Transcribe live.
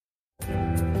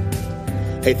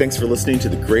Hey, thanks for listening to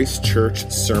the Grace Church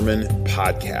Sermon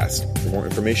Podcast. For more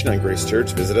information on Grace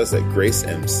Church, visit us at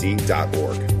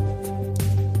gracemc.org.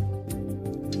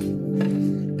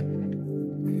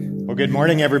 Well, good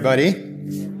morning, everybody.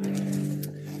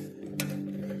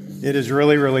 It is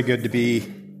really, really good to be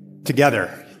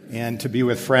together and to be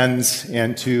with friends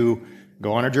and to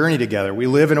go on a journey together. We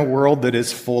live in a world that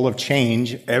is full of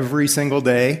change every single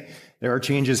day. There are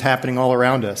changes happening all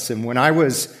around us. And when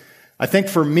I think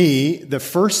for me, the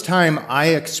first time I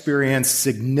experienced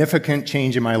significant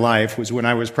change in my life was when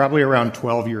I was probably around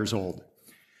 12 years old.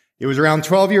 It was around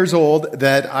 12 years old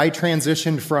that I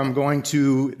transitioned from going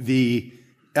to the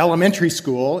elementary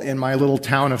school in my little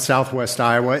town of Southwest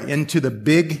Iowa into the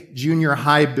big junior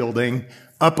high building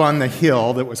up on the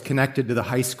hill that was connected to the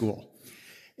high school.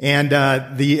 And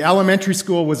the elementary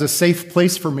school was a safe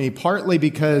place for me, partly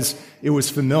because it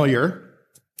was familiar,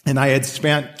 and I had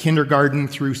spent kindergarten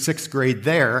through 6th grade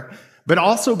there, but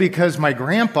also because my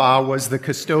grandpa was the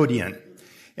custodian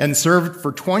and served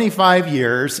for 25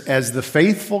 years as the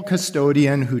faithful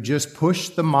custodian who just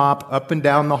pushed the mop up and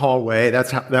down the hallway.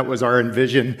 That was our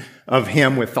envision of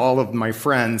him with all of my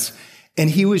friends. And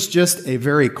he was just a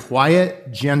very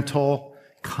quiet, gentle,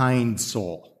 kind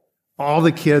soul. All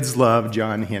the kids loved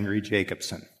John Henry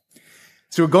Jacobsen.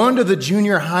 So going to the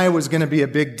junior high was going to be a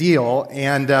big deal,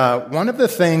 and one of the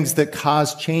things that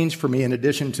caused change for me, in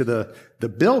addition to the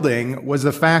building, was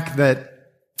the fact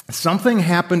that something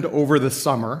happened over the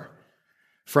summer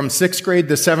from 6th grade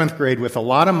to 7th grade with a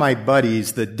lot of my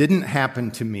buddies that didn't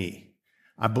happen to me.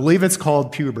 I believe it's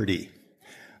called puberty.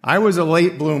 I was a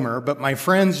late bloomer, but my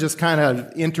friends just kind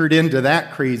of entered into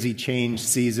that crazy change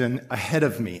season ahead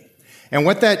of me. And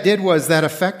what that did was that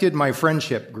affected my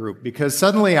friendship group, because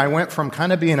suddenly I went from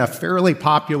kind of being a fairly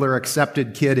popular,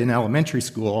 accepted kid in elementary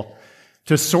school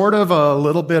to sort of a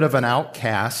little bit of an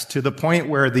outcast, to the point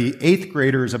where the 8th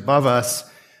graders above us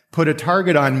put a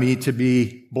target on me to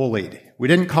be bullied. We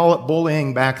didn't call it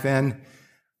bullying back then.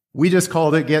 We just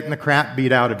called it getting the crap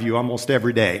beat out of you almost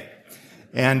every day.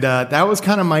 And that was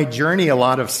kind of my journey a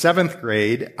lot of 7th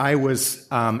grade. I was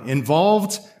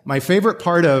involved. My favorite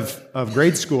part of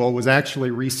grade school was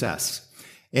actually recess.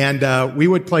 And we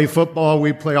would play football.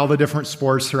 We'd play all the different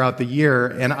sports throughout the year.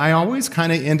 And I always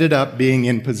kind of ended up being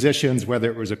in positions,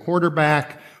 whether it was a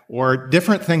quarterback or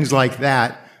different things like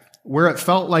that, where it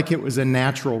felt like it was a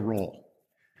natural role.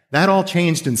 That all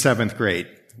changed in 7th grade.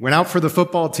 Went out for the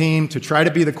football team to try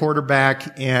to be the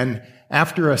quarterback, and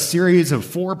after a series of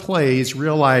 4 plays,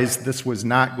 realized this was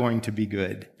not going to be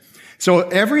good. So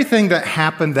everything that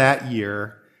happened that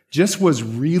year just was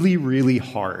really, really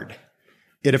hard.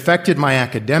 It affected my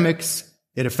academics.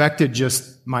 It affected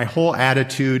just my whole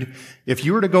attitude. If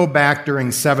you were to go back during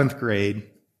 7th grade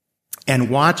and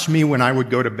watch me when I would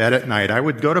go to bed at night, I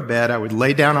would go to bed, I would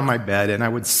lay down on my bed, and I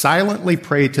would silently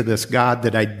pray to this God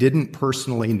that I didn't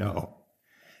personally know.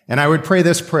 And I would pray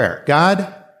this prayer: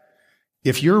 God,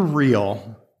 if you're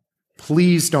real,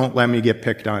 please don't let me get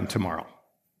picked on tomorrow.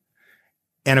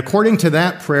 And according to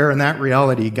that prayer and that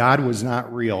reality, God was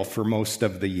not real for most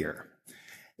of the year.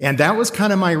 And that was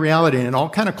kind of my reality, and it all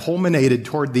kind of culminated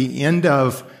toward the end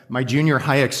of my junior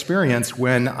high experience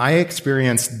when I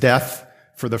experienced death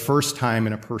for the first time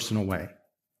in a personal way.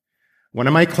 One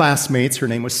of my classmates, her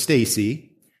name was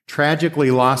Stacy, tragically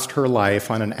lost her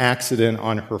life on an accident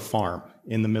on her farm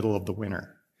in the middle of the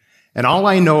winter. And all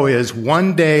I know is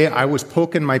one day I was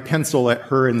poking my pencil at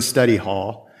her in study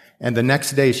hall, and the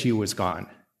next day she was gone.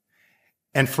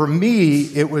 And for me,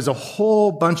 it was a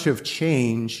whole bunch of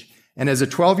change. And as a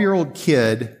 12-year-old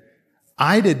kid,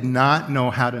 I did not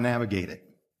know how to navigate it.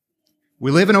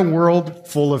 We live in a world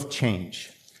full of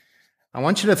change. I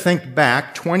want you to think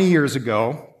back 20 years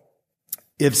ago.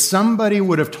 If somebody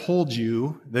would have told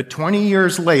you that 20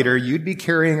 years later you'd be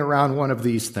carrying around one of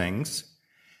these things,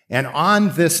 and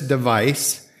on this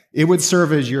device, it would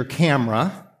serve as your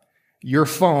camera, your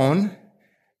phone,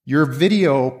 your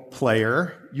video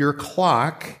player, your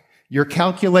clock, your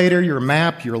calculator, your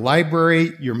map, your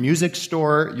library, your music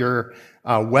store, your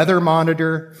weather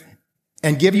monitor,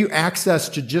 and give you access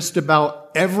to just about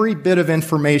every bit of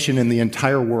information in the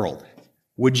entire world,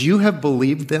 would you have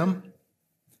believed them?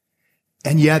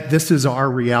 And yet, this is our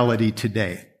reality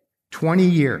today. 20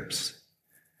 years.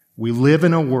 We live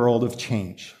in a world of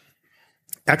change.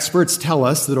 Experts tell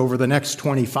us that over the next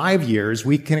 25 years,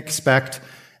 we can expect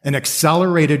an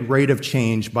accelerated rate of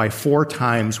change by 4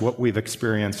 times what we've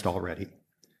experienced already.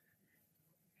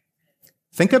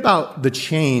 Think about the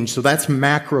change. So that's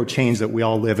macro change that we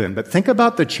all live in. But think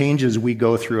about the changes we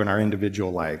go through in our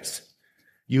individual lives.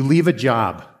 You leave a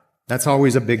job. That's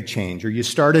always a big change. Or you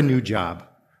start a new job.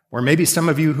 Or maybe some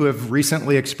of you who have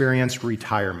recently experienced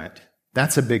retirement.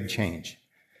 That's a big change.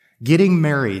 Getting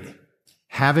married,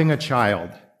 having a child,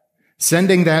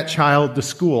 sending that child to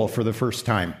school for the first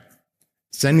time,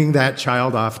 sending that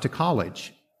child off to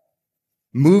college,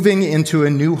 moving into a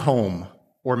new home,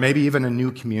 or maybe even a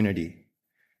new community,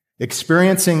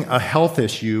 experiencing a health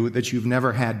issue that you've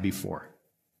never had before,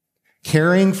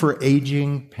 caring for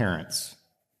aging parents,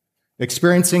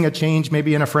 experiencing a change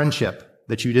maybe in a friendship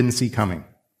that you didn't see coming,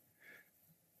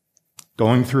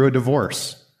 going through a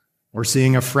divorce, or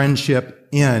seeing a friendship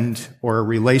end or a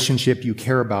relationship you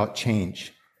care about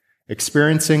change,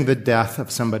 experiencing the death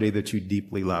of somebody that you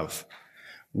deeply love.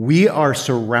 We are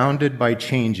surrounded by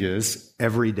changes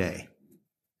every day.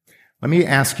 Let me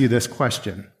ask you this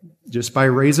question, just by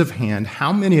raise of hand.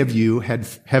 How many of you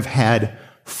have had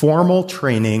formal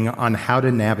training on how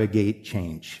to navigate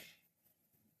change?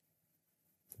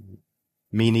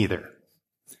 Me neither.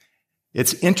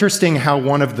 It's interesting how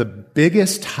one of the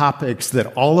biggest topics that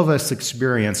all of us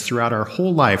experience throughout our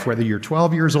whole life, whether you're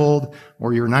 12 years old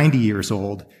or you're 90 years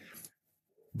old,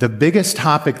 the biggest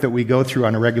topic that we go through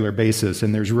on a regular basis,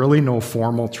 and there's really no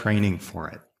formal training for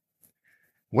it.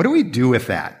 What do we do with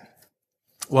that?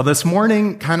 Well, this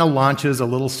morning kind of launches a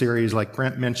little series, like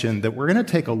Brent mentioned, that we're going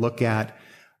to take a look at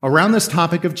around this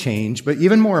topic of change, but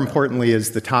even more importantly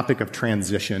is the topic of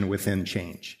transition within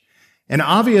change. And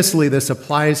obviously this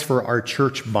applies for our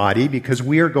church body because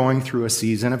we are going through a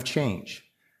season of change.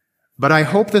 But I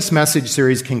hope this message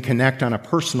series can connect on a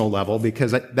personal level,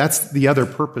 because that's the other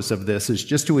purpose of this, is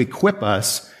just to equip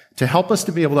us, to help us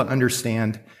to be able to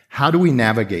understand how do we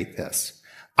navigate this.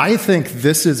 I think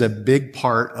this is a big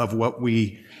part of what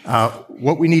we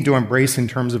need to embrace in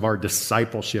terms of our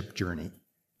discipleship journey.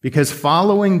 Because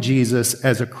following Jesus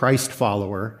as a Christ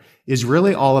follower is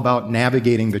really all about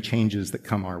navigating the changes that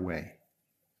come our way.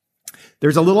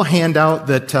 There's a little handout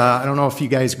that I don't know if you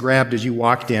guys grabbed as you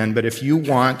walked in, but if you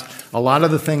want, a lot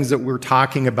of the things that we're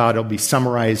talking about will be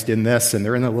summarized in this, and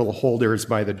they're in the little holders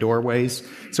by the doorways.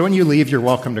 So when you leave, you're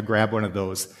welcome to grab one of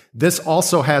those. This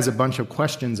also has a bunch of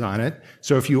questions on it.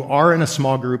 So if you are in a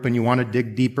small group and you want to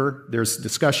dig deeper, there's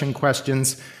discussion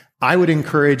questions. I would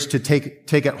encourage to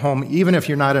take it home, even if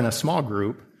you're not in a small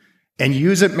group, and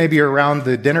use it maybe around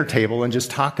the dinner table and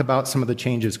just talk about some of the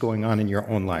changes going on in your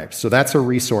own life. So that's a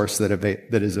resource that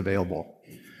is available.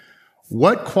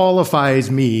 What qualifies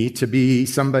me to be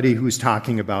somebody who's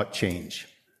talking about change?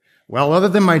 Well, other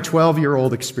than my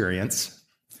 12-year-old experience,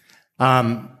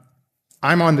 I'm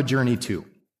on the journey too.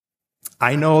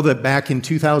 I know that back in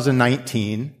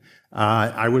 2019,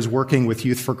 I was working with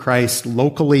Youth for Christ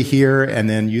locally here, and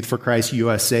then Youth for Christ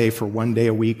USA for 1 day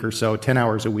a week or so, 10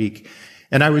 hours a week.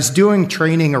 And I was doing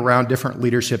training around different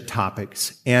leadership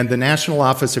topics. And the National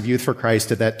Office of Youth for Christ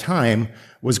at that time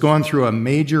was going through a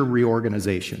major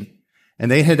reorganization. And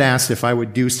they had asked if I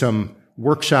would do some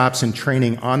workshops and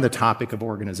training on the topic of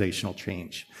organizational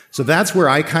change. So that's where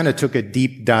I kind of took a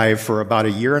deep dive for about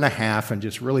 1.5 years and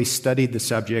just really studied the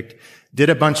subject, did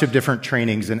a bunch of different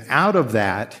trainings. And out of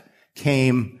that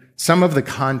came some of the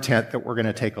content that we're going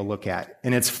to take a look at.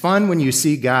 And it's fun when you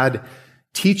see God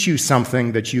teach you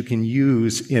something that you can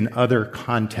use in other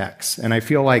contexts. And I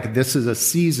feel like this is a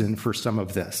season for some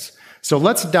of this. So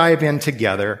let's dive in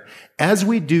together. As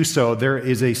we do so, there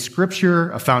is a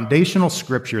scripture, a foundational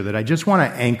scripture that I just want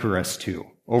to anchor us to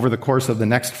over the course of the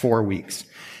next 4 weeks.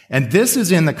 And this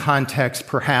is in the context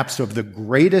perhaps of the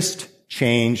greatest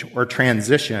change or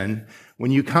transition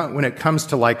when it comes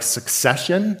to like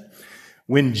succession.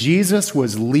 When Jesus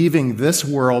was leaving this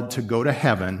world to go to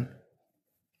heaven,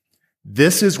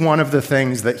 this is one of the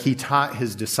things that he taught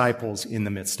his disciples in the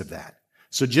midst of that.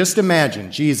 So just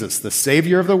imagine Jesus, the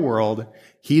Savior of the world.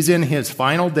 He's in his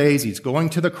final days. He's going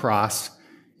to the cross.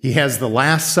 He has the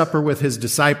Last Supper with his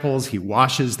disciples. He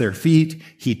washes their feet.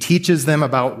 He teaches them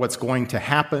about what's going to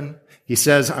happen. He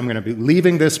says, I'm going to be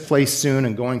leaving this place soon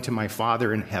and going to my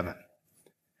Father in heaven.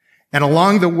 And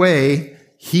along the way,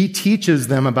 he teaches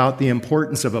them about the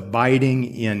importance of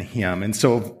abiding in him. And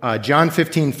so John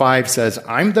 15:5 says,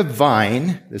 I'm the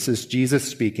vine, this is Jesus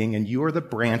speaking, and you are the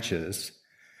branches.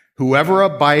 Whoever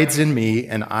abides in me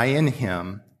and I in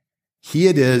him, he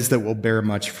it is that will bear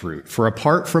much fruit. For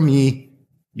apart from me,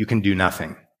 you can do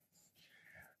nothing.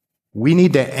 We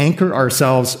need to anchor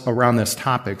ourselves around this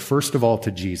topic, first of all, to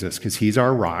Jesus, because he's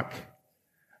our rock.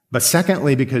 But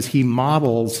secondly, because he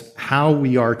models how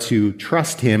we are to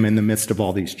trust him in the midst of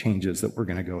all these changes that we're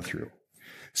going to go through.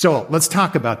 So let's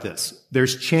talk about this.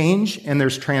 There's change and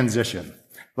there's transition.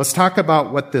 Let's talk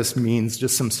about what this means,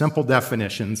 just some simple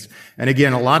definitions. And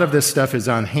again, a lot of this stuff is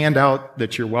on handout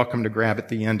that you're welcome to grab at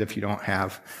the end if you don't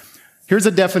have. Here's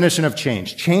a definition of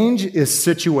change. Change is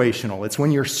situational. It's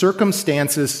when your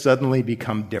circumstances suddenly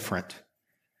become different.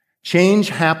 Change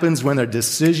happens when a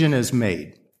decision is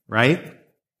made, right?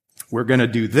 We're going to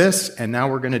do this, and now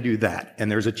we're going to do that,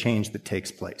 and there's a change that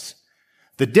takes place.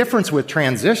 The difference with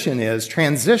transition is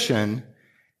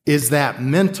that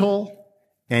mental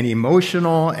and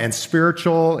emotional and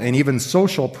spiritual and even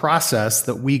social process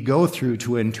that we go through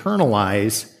to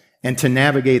internalize and to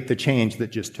navigate the change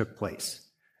that just took place.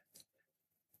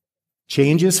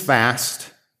 Change is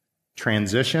fast.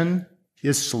 Transition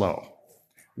is slow.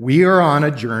 We are on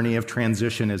a journey of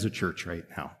transition as a church right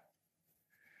now.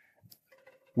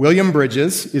 William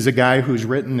Bridges is a guy who's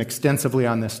written extensively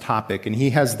on this topic, and he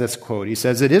has this quote. He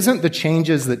says, "It isn't the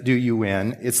changes that do you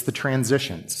in, it's the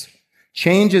transitions.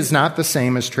 Change is not the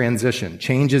same as transition.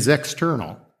 Change is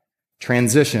external.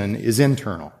 Transition is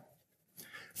internal."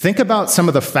 Think about some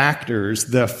of the factors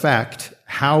that affect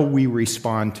how we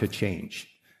respond to change.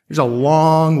 There's a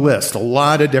long list, a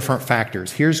lot of different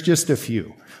factors. Here's just a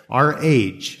few. Our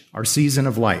age, our season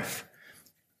of life,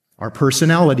 our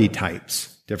personality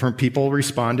types. Different people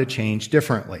respond to change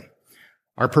differently.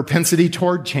 Our propensity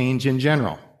toward change in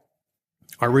general.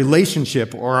 Our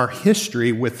relationship or our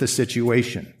history with the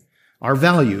situation. Our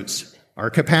values, our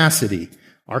capacity,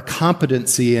 our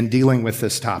competency in dealing with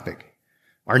this topic.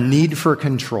 Our need for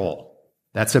control.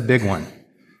 That's a big one.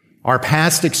 Our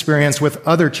past experience with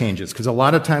other changes, because a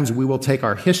lot of times we will take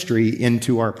our history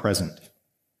into our present.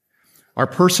 Our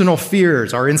personal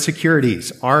fears, our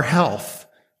insecurities, our health,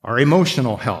 our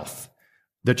emotional health,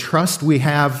 the trust we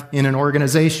have in an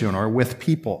organization or with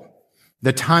people,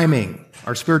 the timing,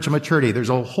 our spiritual maturity.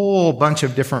 There's a whole bunch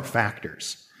of different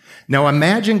factors. Now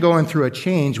imagine going through a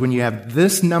change when you have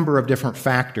this number of different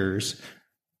factors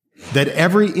that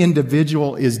every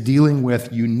individual is dealing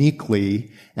with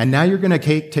uniquely, and now you're going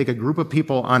to take a group of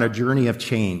people on a journey of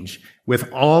change with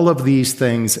all of these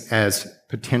things as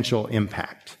potential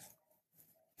impact.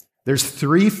 There's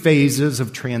 3 phases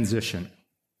of transition.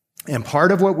 And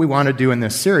part of what we want to do in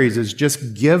this series is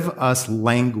just give us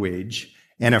language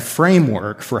and a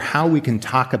framework for how we can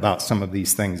talk about some of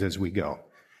these things as we go.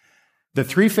 The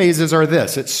 3 phases are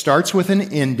this. It starts with an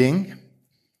ending.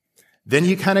 Then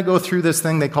you kind of go through this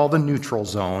thing they call the neutral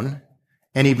zone,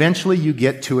 and eventually you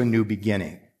get to a new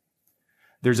beginning.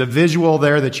 There's a visual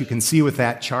there that you can see with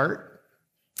that chart,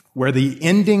 where the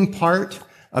ending part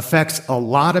affects a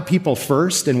lot of people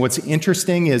first, and what's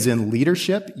interesting is in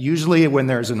leadership, usually when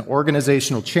there's an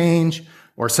organizational change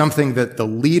or something that the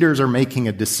leaders are making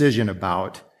a decision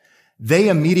about, they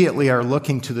immediately are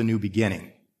looking to the new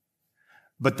beginning.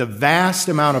 But the vast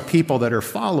amount of people that are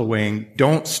following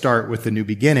don't start with the new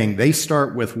beginning. They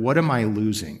start with, what am I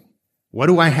losing? What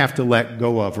do I have to let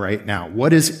go of right now?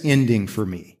 What is ending for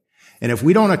me? And if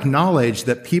we don't acknowledge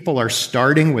that people are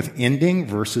starting with ending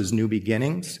versus new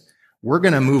beginnings, we're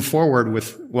going to move forward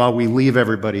while we leave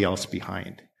everybody else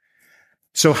behind.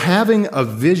 So having a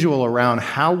visual around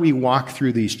how we walk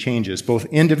through these changes, both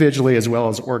individually as well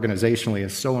as organizationally,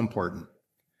 is so important.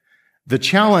 The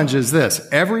challenge is this.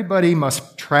 Everybody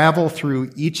must travel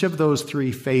through each of those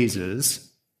 3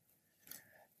 phases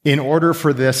in order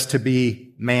for this to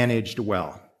be managed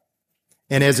well.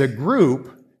 And as a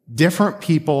group, different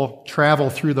people travel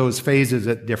through those phases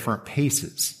at different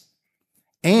paces.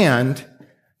 And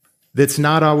that's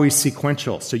not always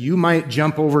sequential. So you might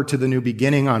jump over to the new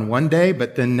beginning on one day,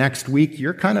 but then next week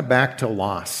you're kind of back to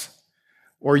loss.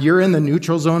 Or you're in the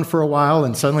neutral zone for a while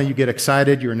and suddenly you get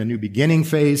excited, you're in a new beginning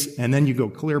phase, and then you go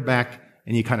clear back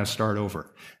and you kind of start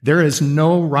over. There is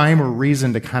no rhyme or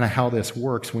reason to kind of how this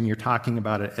works when you're talking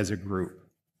about it as a group.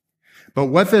 But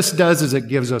what this does is it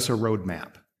gives us a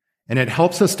roadmap, and it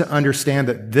helps us to understand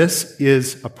that this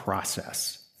is a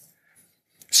process.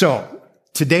 So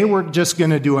today we're just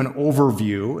going to do an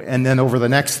overview, and then over the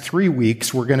next 3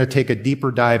 weeks, we're going to take a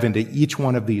deeper dive into each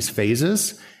one of these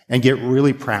phases and get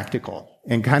really practical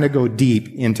and kind of go deep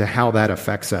into how that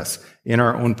affects us in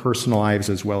our own personal lives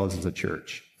as well as a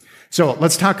church. So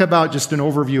let's talk about just an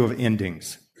overview of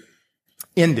endings.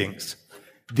 Endings.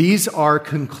 These are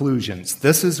conclusions.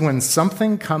 This is when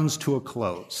something comes to a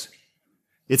close.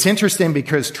 It's interesting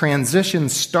because transition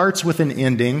starts with an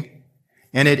ending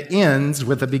and it ends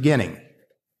with a beginning.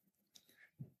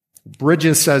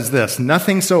 Bridges says this,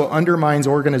 nothing so undermines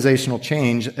organizational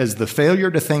change as the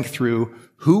failure to think through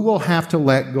who will have to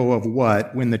let go of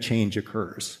what when the change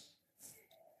occurs.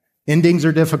 Endings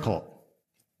are difficult.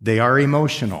 They are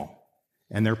emotional,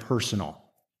 and they're personal.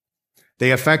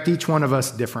 They affect each one of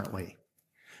us differently.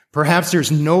 Perhaps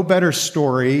there's no better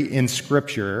story in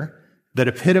Scripture that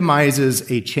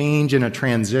epitomizes a change and a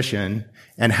transition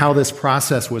and how this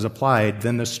process was applied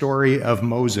than the story of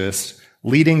Moses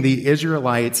leading the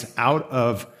Israelites out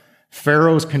of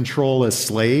Pharaoh's control as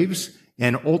slaves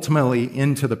and ultimately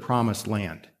into the promised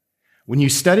land. When you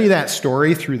study that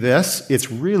story through this,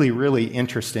 it's really, really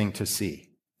interesting to see.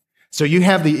 So you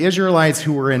have the Israelites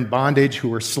who were in bondage, who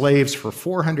were slaves for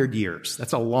 400 years.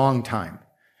 That's a long time.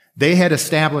 They had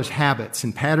established habits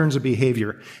and patterns of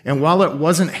behavior. And while it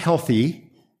wasn't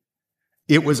healthy,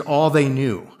 it was all they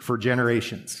knew for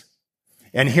generations.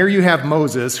 And here you have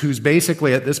Moses, who's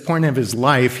basically at this point of his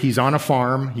life, he's on a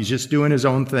farm. He's just doing his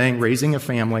own thing, raising a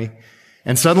family.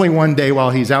 And suddenly one day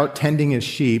while he's out tending his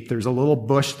sheep, there's a little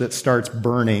bush that starts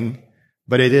burning,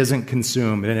 but it isn't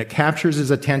consumed. And it captures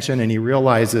his attention, and he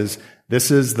realizes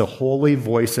this is the holy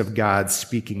voice of God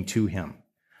speaking to him,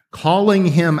 calling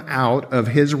him out of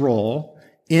his role,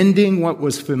 ending what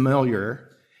was familiar,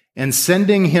 and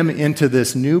sending him into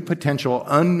this new potential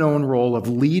unknown role of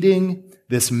leading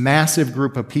this massive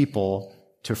group of people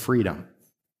to freedom.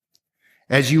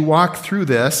 As you walk through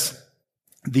this,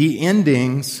 the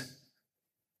endings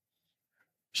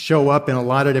show up in a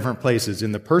lot of different places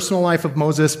in the personal life of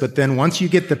Moses, but then once you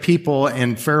get the people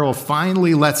and Pharaoh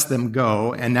finally lets them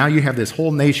go, and now you have this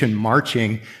whole nation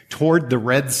marching toward the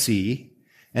Red Sea,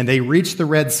 and they reach the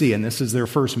Red Sea, and this is their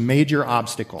first major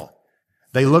obstacle.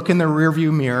 They look in the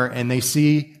rearview mirror and they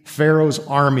see Pharaoh's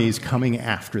armies coming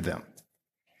after them,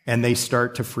 and they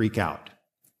start to freak out.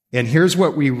 And here's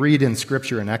what we read in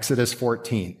Scripture in Exodus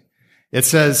 14. It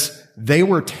says, they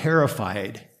were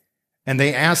terrified, and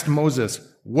they asked Moses,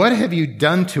 "What have you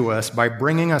done to us by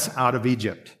bringing us out of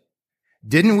Egypt?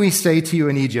 Didn't we say to you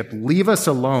in Egypt, 'Leave us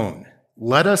alone,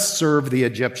 let us serve the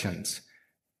Egyptians'?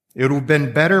 It would have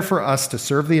been better for us to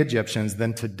serve the Egyptians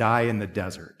than to die in the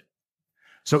desert."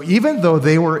 So even though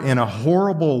they were in a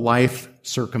horrible life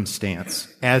circumstance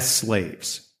as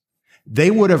slaves,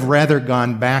 they would have rather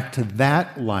gone back to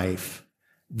that life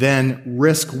than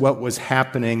risk what was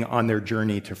happening on their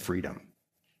journey to freedom.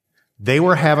 They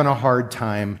were having a hard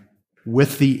time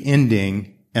with the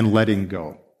ending and letting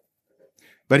go.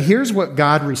 But here's what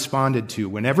God responded to.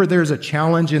 Whenever there's a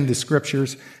challenge in the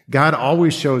Scriptures, God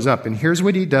always shows up. And here's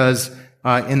what he does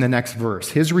in the next verse.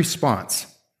 His response.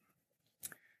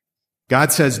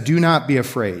 God says, "Do not be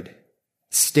afraid.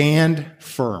 Stand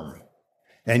firm,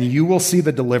 and you will see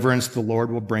the deliverance the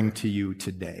Lord will bring to you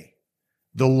today.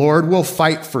 The Lord will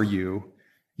fight for you.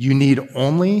 You need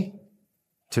only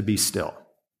to be still."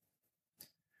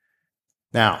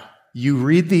 Now, you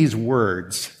read these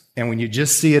words, and when you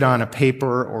just see it on a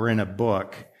paper or in a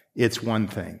book, it's one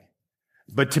thing.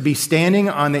 But to be standing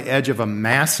on the edge of a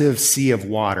massive sea of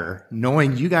water,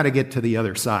 knowing you got to get to the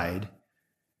other side,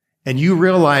 and you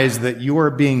realize that you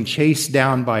are being chased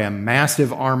down by a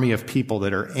massive army of people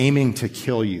that are aiming to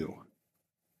kill you.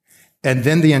 And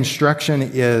then the instruction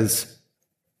is,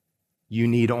 you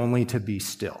need only to be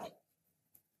still.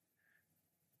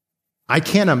 I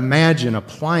can't imagine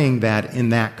applying that in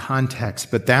that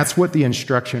context, but that's what the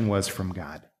instruction was from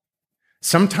God.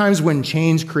 Sometimes when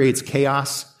change creates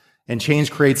chaos and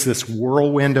change creates this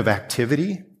whirlwind of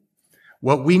activity,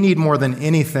 what we need more than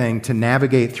anything to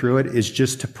navigate through it is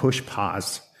just to push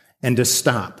pause and to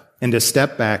stop and to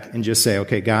step back and just say,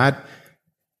 okay, God,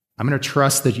 I'm going to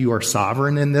trust that you are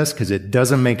sovereign in this because it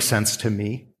doesn't make sense to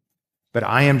me, but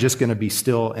I am just going to be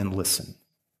still and listen.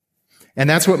 And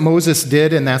that's what Moses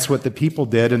did, and that's what the people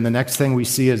did. And the next thing we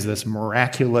see is this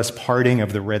miraculous parting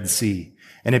of the Red Sea.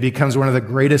 And it becomes one of the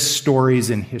greatest stories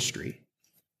in history.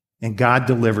 And God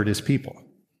delivered his people.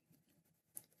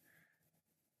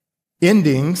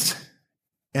 Endings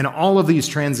and all of these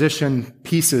transition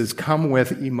pieces come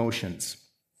with emotions.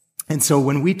 And so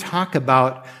when we talk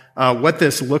about what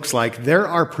this looks like, there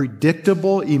are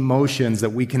predictable emotions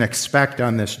that we can expect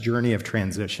on this journey of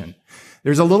transition.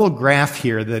 There's a little graph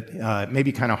here that may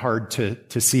be kind of hard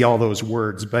to see all those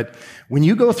words, but when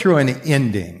you go through an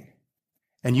ending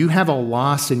and you have a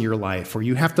loss in your life or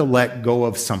you have to let go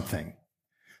of something,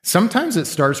 sometimes it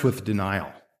starts with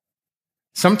denial.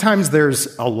 Sometimes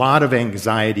there's a lot of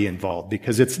anxiety involved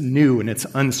because it's new and it's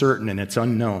uncertain and it's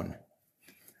unknown.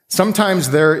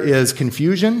 Sometimes there is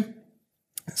confusion.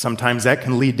 Sometimes that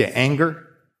can lead to anger.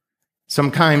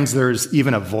 Sometimes there's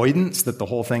even avoidance that the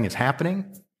whole thing is happening.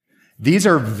 These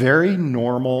are very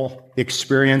normal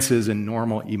experiences and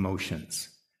normal emotions.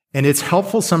 And it's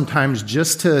helpful sometimes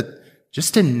just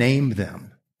to name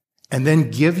them and then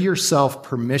give yourself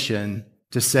permission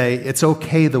to say, it's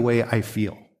okay the way I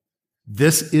feel.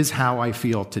 This is how I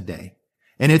feel today.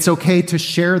 And it's okay to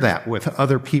share that with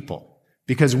other people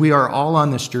because we are all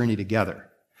on this journey together.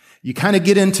 You kind of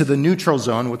get into the neutral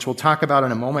zone, which we'll talk about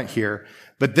in a moment here,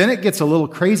 but then it gets a little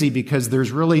crazy because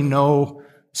there's really no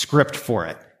script for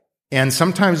it. And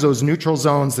sometimes those neutral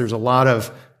zones, there's a lot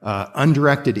of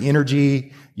undirected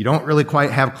energy. You don't really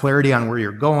quite have clarity on where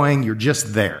you're going. You're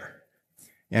just there.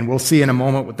 And we'll see in a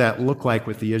moment what that looked like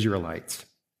with the Israelites.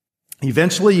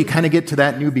 Eventually, you kind of get to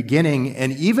that new beginning,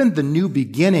 and even the new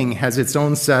beginning has its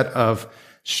own set of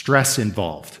stress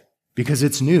involved because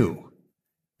it's new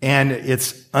and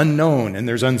it's unknown and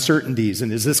there's uncertainties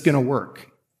and is this going to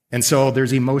work? And so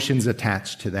there's emotions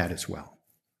attached to that as well.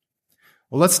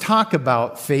 Well, let's talk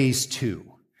about phase 2.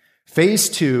 Phase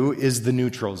 2 is the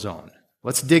neutral zone.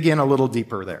 Let's dig in a little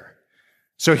deeper there.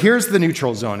 So here's the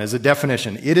neutral zone as a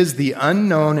definition. It is the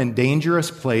unknown and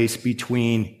dangerous place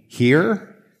between here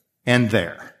and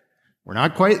there. We're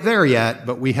not quite there yet,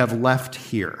 but we have left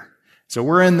here. So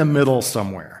we're in the middle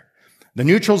somewhere. The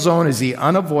neutral zone is the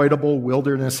unavoidable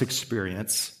wilderness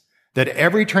experience that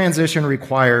every transition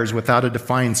requires without a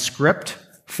defined script,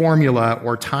 formula,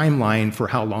 or timeline for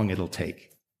how long it'll take.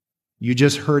 You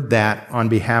just heard that on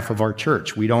behalf of our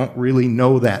church. We don't really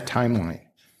know that timeline.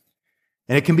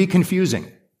 And it can be confusing,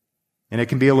 and it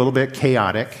can be a little bit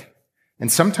chaotic,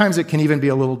 and sometimes it can even be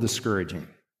a little discouraging.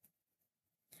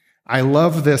 I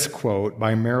love this quote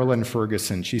by Marilyn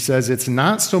Ferguson. She says, "It's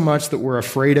not so much that we're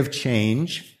afraid of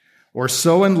change or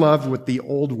so in love with the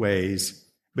old ways,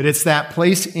 but it's that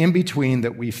place in between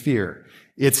that we fear.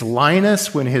 It's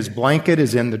Linus when his blanket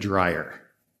is in the dryer.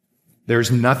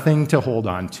 There's nothing to hold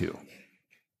on to."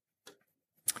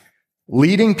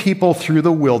 Leading people through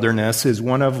the wilderness is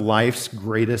one of life's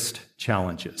greatest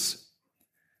challenges.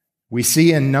 We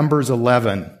see in Numbers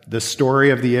 11 the story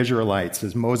of the Israelites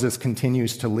as Moses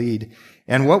continues to lead.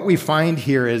 And what we find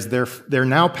here is they're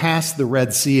now past the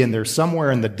Red Sea and they're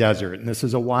somewhere in the desert. And this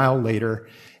is a while later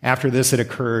after this had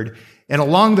occurred. And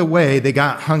along the way, they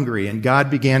got hungry and God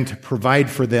began to provide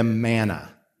for them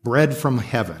manna, bread from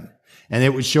heaven. And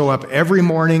it would show up every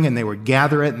morning and they would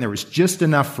gather it and there was just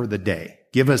enough for the day.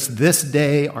 Give us this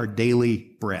day our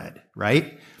daily bread,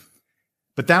 right?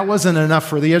 But that wasn't enough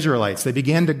for the Israelites. They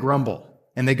began to grumble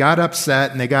and they got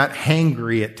upset and they got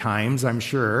hangry at times, I'm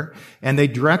sure. And they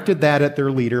directed that at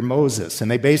their leader, Moses. And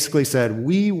they basically said,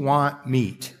 "We want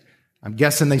meat." I'm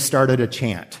guessing they started a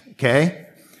chant, okay?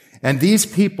 And these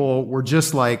people were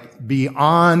just like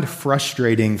beyond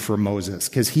frustrating for Moses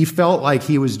because he felt like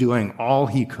he was doing all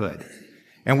he could.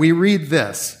 And we read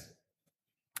this.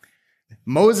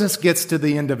 Moses gets to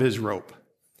the end of his rope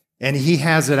and he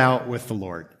has it out with the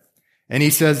Lord. And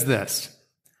he says this,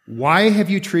 "Why have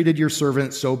you treated your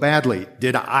servant so badly?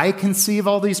 Did I conceive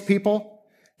all these people?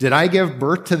 Did I give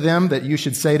birth to them that you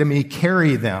should say to me,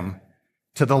 'Carry them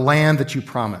to the land that you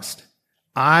promised'?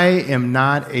 I am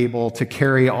not able to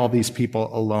carry all these people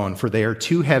alone, for they are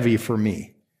too heavy for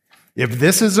me. If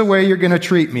this is the way you're going to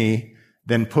treat me,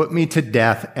 then put me to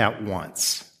death at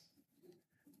once."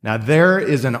 Now there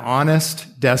is an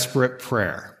honest, desperate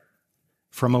prayer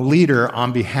from a leader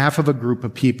on behalf of a group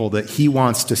of people that he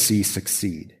wants to see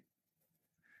succeed.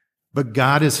 But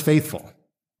God is faithful,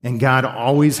 and God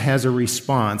always has a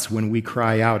response when we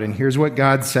cry out. And here's what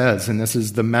God says, and this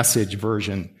is the Message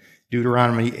version,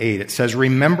 Deuteronomy 8. It says,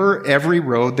 "Remember every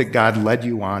road that God led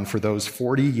you on for those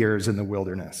 40 years in the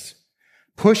wilderness,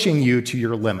 pushing you to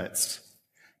your limits,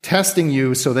 testing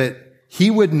you so that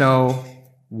he would know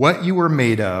what you were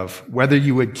made of, whether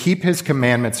you would keep his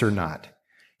commandments or not.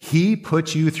 He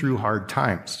put you through hard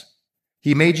times.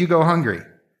 He made you go hungry.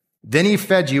 Then he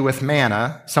fed you with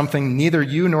manna, something neither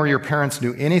you nor your parents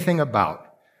knew anything about.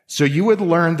 So you would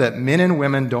learn that men and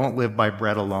women don't live by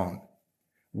bread alone.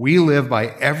 We live by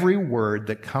every word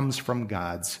that comes from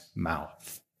God's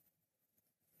mouth."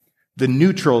 The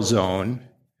neutral zone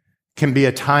can be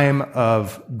a time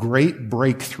of great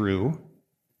breakthrough,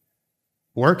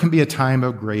 or it can be a time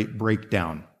of great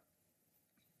breakdown.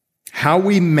 How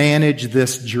we manage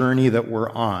this journey that we're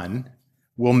on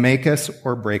will make us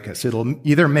or break us. It'll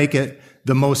either make it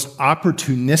the most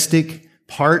opportunistic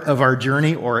part of our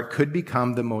journey, or it could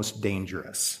become the most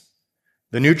dangerous.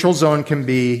 The neutral zone can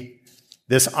be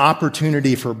this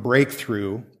opportunity for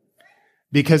breakthrough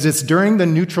because it's during the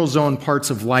neutral zone parts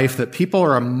of life that people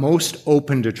are most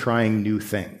open to trying new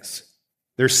things.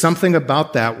 There's something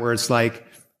about that where it's like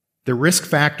the risk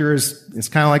factor it's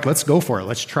kind of like, let's go for it.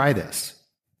 Let's try this.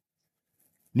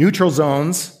 Neutral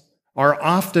zones are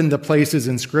often the places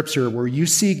in Scripture where you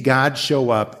see God show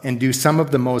up and do some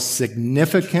of the most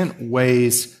significant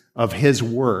ways of his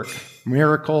work,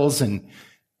 miracles and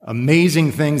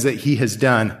amazing things that he has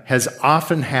done, has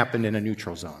often happened in a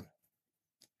neutral zone.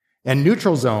 And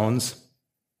neutral zones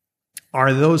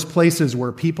are those places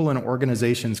where people and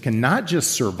organizations can not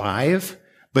just survive,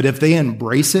 but if they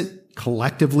embrace it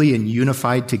collectively and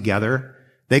unified together,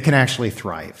 they can actually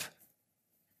thrive.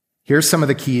 Here's some of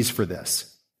the keys for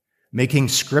this. Making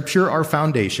Scripture our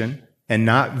foundation and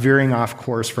not veering off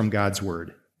course from God's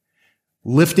Word.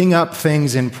 Lifting up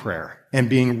things in prayer and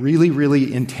being really,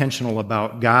 really intentional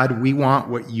about, God, we want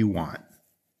what you want.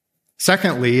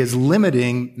 Secondly, is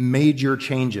limiting major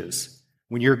changes.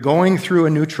 When you're going through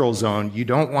a neutral zone, you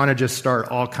don't want to just start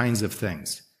all kinds of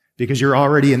things because you're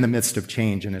already in the midst of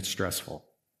change and it's stressful.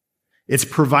 It's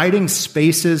providing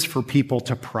spaces for people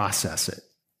to process it.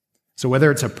 So whether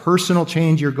it's a personal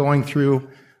change you're going through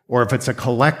or if it's a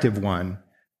collective one,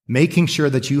 making sure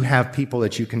that you have people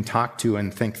that you can talk to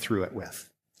and think through it with.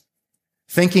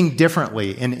 Thinking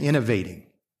differently and innovating.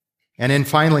 And then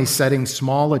finally, setting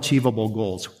small, achievable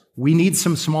goals. We need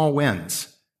some small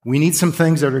wins. We need some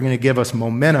things that are going to give us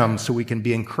momentum so we can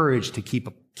be encouraged to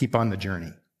keep on the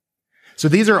journey. So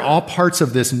these are all parts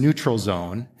of this neutral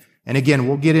zone. And again,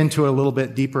 we'll get into it a little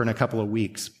bit deeper in a couple of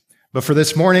weeks. But for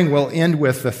this morning, we'll end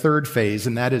with the third phase,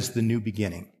 and that is the new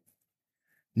beginning.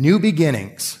 New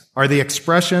beginnings are the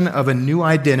expression of a new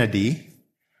identity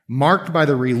marked by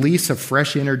the release of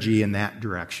fresh energy in that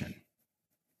direction.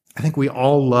 I think we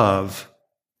all love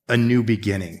a new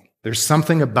beginning. There's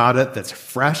something about it that's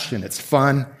fresh and it's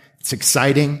fun, it's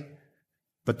exciting,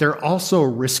 but they're also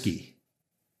risky.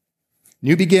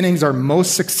 New beginnings are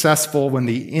most successful when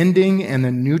the ending and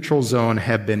the neutral zone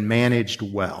have been managed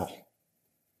well.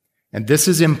 And this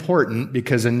is important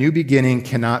because a new beginning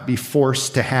cannot be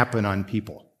forced to happen on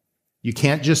people. You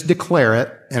can't just declare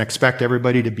it and expect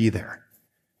everybody to be there.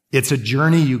 It's a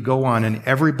journey you go on, and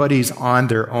everybody's on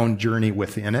their own journey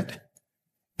within it.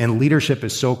 And leadership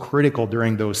is so critical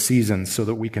during those seasons so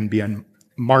that we can be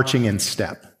marching in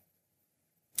step.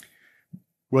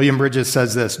 William Bridges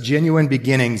says this, genuine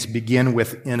beginnings begin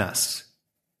within us,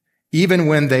 even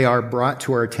when they are brought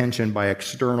to our attention by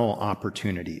external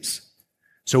opportunities.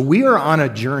 So we are on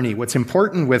a journey. What's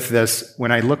important with this,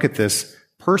 when I look at this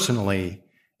personally,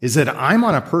 is that I'm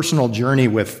on a personal journey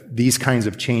with these kinds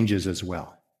of changes as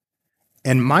well.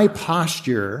 And my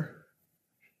posture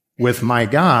with my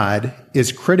God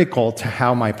is critical to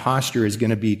how my posture is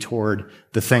going to be toward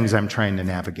the things I'm trying to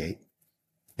navigate.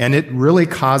 And it really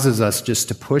causes us just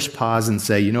to push pause and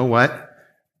say, you know what?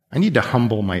 I need to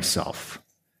humble myself.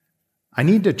 I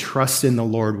need to trust in the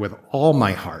Lord with all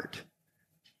my heart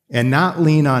and not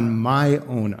lean on my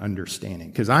own understanding.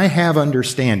 Because I have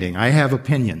understanding. I have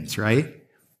opinions, right?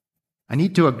 I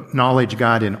need to acknowledge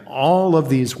God in all of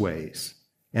these ways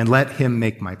and let him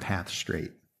make my path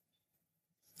straight.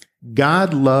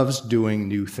 God loves doing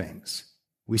new things.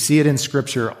 We see it in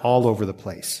Scripture all over the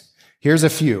place. Here's a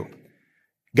few.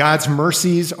 God's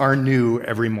mercies are new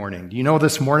every morning. Do you know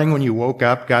this morning when you woke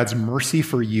up, God's mercy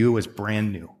for you is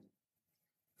brand new?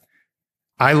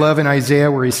 I love in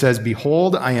Isaiah where he says,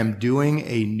 behold, I am doing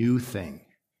a new thing.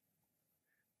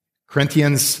 2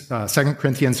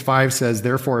 Corinthians 5 says,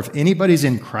 therefore, if anybody's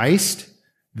in Christ,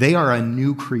 they are a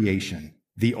new creation.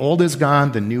 The old is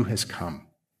gone, the new has come.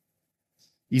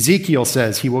 Ezekiel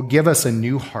says he will give us a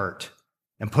new heart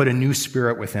and put a new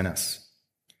spirit within us.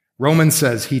 Romans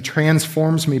says he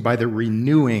transforms me by the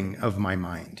renewing of my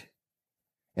mind.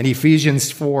 And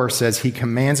Ephesians 4 says he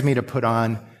commands me to put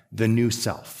on the new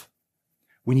self.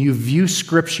 When you view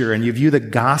Scripture and you view the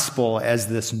gospel as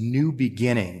this new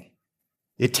beginning,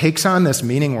 it takes on this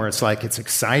meaning where it's like, it's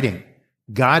exciting.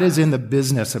 God is in the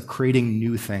business of creating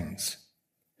new things.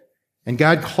 And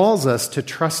God calls us to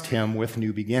trust him with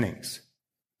new beginnings.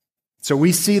 So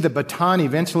we see the baton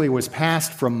eventually was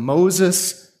passed from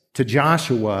Moses to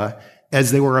Joshua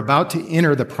as they were about to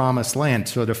enter the promised land.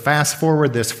 So to fast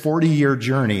forward this 40-year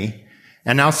journey,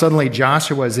 and now suddenly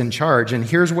Joshua is in charge. And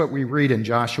here's what we read in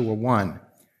Joshua 1.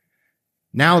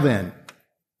 Now then,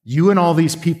 you and all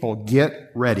these people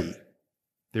get ready.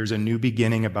 There's a new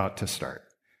beginning about to start.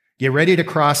 Get ready to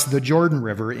cross the Jordan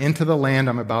River into the land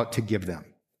I'm about to give them.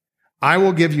 I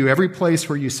will give you every place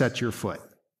where you set your foot.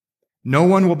 No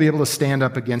one will be able to stand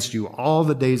up against you all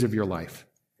the days of your life.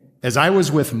 As I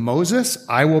was with Moses,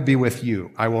 I will be with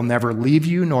you. I will never leave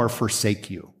you nor forsake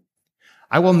you.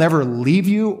 I will never leave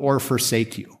you or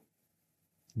forsake you.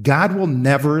 God will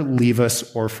never leave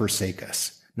us or forsake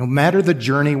us, no matter the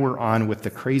journey we're on with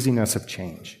the craziness of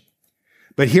change.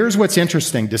 But here's what's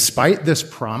interesting. Despite this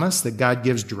promise that God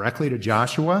gives directly to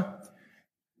Joshua,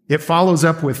 it follows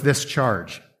up with this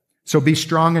charge. So be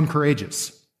strong and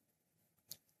courageous.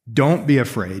 Don't be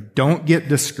afraid. Don't get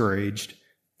discouraged,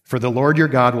 for the Lord your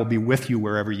God will be with you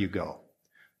wherever you go.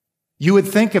 You would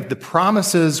think if the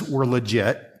promises were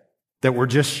legit, that were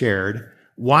just shared,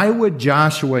 why would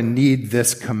Joshua need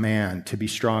this command to be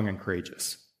strong and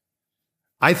courageous?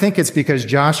 I think it's because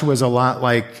Joshua is a lot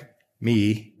like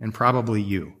me and probably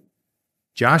you.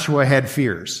 Joshua had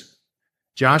fears.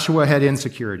 Joshua had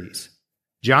insecurities.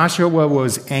 Joshua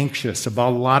was anxious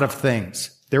about a lot of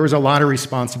things. There was a lot of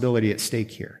responsibility at stake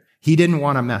here. He didn't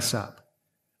want to mess up.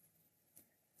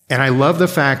 And I love the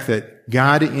fact that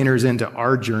God enters into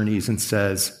our journeys and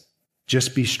says,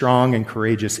 just be strong and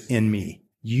courageous in me.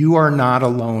 You are not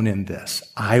alone in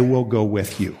this. I will go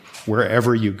with you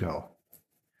wherever you go.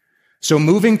 So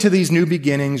moving to these new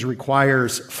beginnings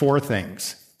requires 4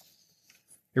 things.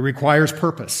 It requires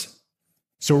purpose.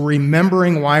 So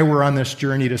remembering why we're on this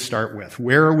journey to start with.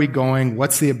 Where are we going?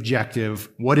 What's the objective?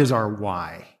 What is our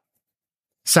why?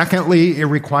 Secondly, it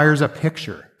requires a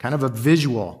picture, kind of a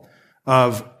visual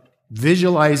of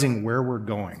visualizing where we're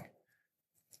going.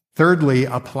 Thirdly,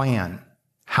 a plan.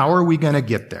 How are we going to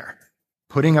get there?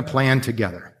 Putting a plan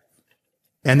together.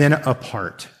 And then a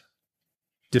part.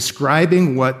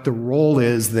 Describing what the role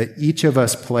is that each of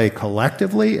us play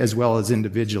collectively as well as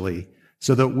individually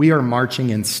so that we are marching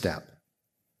in step.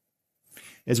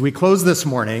 As we close this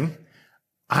morning,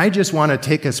 I just want to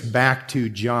take us back to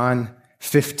John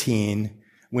 15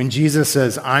 when Jesus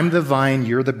says, I'm the vine,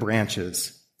 you're the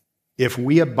branches. If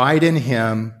we abide in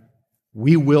him,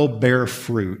 we will bear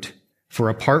fruit, for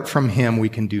apart from him, we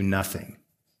can do nothing.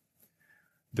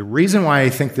 The reason why I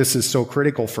think this is so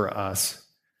critical for us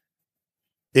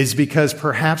is because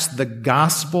perhaps the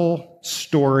gospel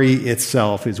story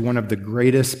itself is one of the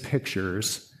greatest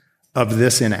pictures of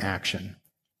this in action.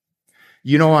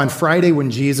 You know, on Friday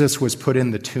when Jesus was put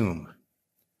in the tomb,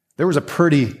 there was a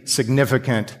pretty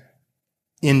significant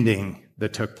ending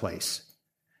that took place.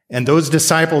 And those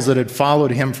disciples that had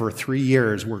followed him for 3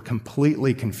 years were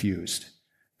completely confused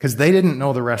because they didn't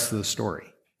know the rest of the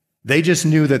story. They just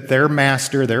knew that their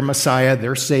master, their Messiah,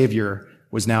 their Savior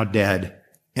was now dead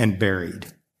and buried.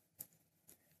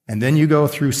 And then you go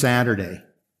through Saturday,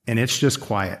 and it's just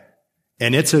quiet.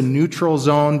 And it's a neutral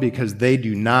zone because they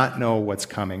do not know what's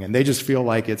coming, and they just feel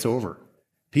like it's over.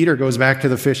 Peter goes back to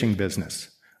the fishing business.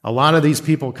 A lot of these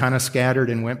people kind of scattered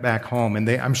and went back home, and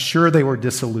I'm sure they were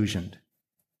disillusioned.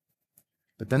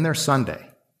 But then there's Sunday.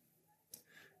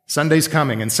 Sunday's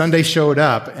coming, and Sunday showed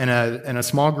up, and a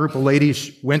small group of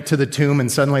ladies went to the tomb,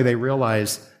 and suddenly they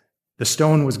realized the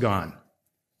stone was gone.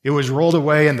 It was rolled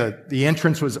away, and the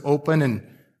entrance was open, and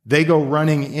they go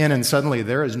running in, and suddenly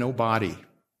there is no body.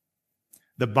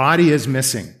 The body is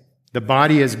missing. The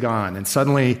body is gone, and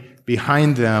suddenly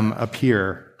behind them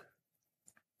appear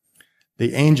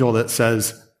the angel that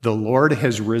says, the Lord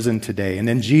has risen today. And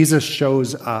then Jesus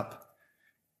shows up.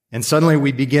 And suddenly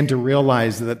we begin to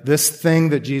realize that this thing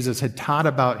that Jesus had taught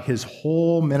about his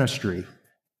whole ministry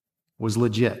was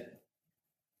legit.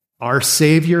 Our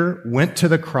Savior went to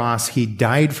the cross. He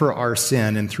died for our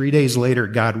sin. And 3 days later,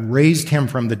 God raised him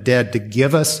from the dead to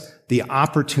give us the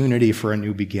opportunity for a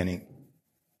new beginning.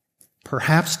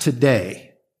 Perhaps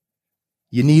today,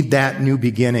 you need that new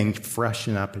beginning to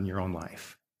freshen up in your own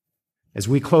life. As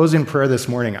we close in prayer this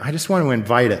morning, I just want to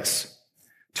invite us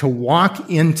to walk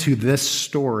into this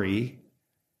story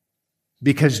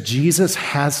because Jesus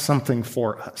has something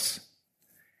for us.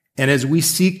 And as we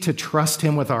seek to trust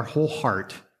him with our whole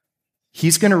heart,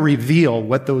 he's going to reveal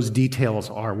what those details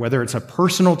are, whether it's a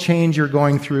personal change you're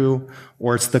going through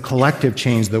or it's the collective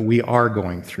change that we are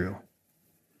going through.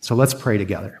 So let's pray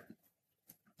together.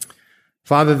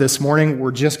 Father, this morning,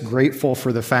 we're just grateful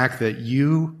for the fact that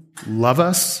you love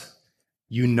us,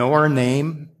 you know our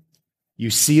name, you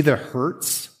see the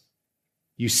hurts,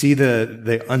 you see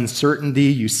the uncertainty,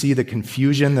 you see the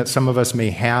confusion that some of us may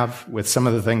have with some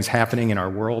of the things happening in our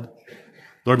world.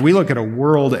 Lord, we look at a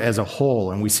world as a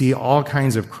whole and we see all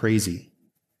kinds of crazy.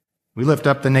 We lift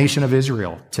up the nation of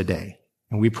Israel today,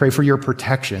 and we pray for your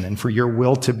protection and for your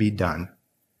will to be done.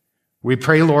 We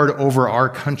pray, Lord, over our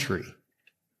country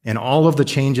and all of the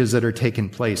changes that are taking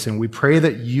place, and we pray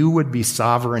that you would be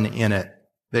sovereign in it,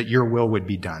 that your will would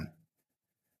be done.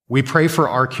 We pray for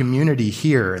our community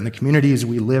here and the communities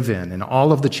we live in and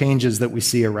all of the changes that we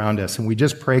see around us, and we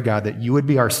just pray, God, that you would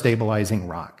be our stabilizing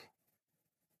rock.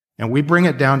 And we bring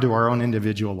it down to our own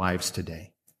individual lives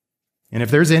today. And if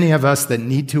there's any of us that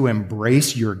need to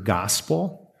embrace your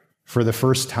gospel for the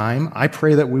first time, I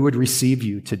pray that we would receive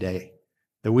you today,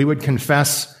 that we would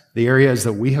confess the areas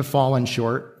that we have fallen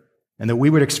short, and that we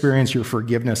would experience your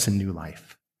forgiveness and new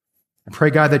life. I pray,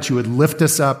 God, that you would lift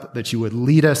us up, that you would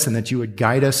lead us, and that you would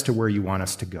guide us to where you want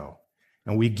us to go.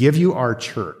 And we give you our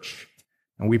church,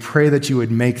 and we pray that you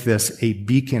would make this a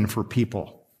beacon for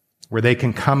people where they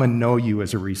can come and know you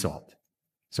as a result.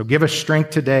 So give us strength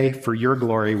today for your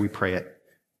glory, we pray it.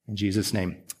 In Jesus'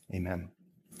 name, amen.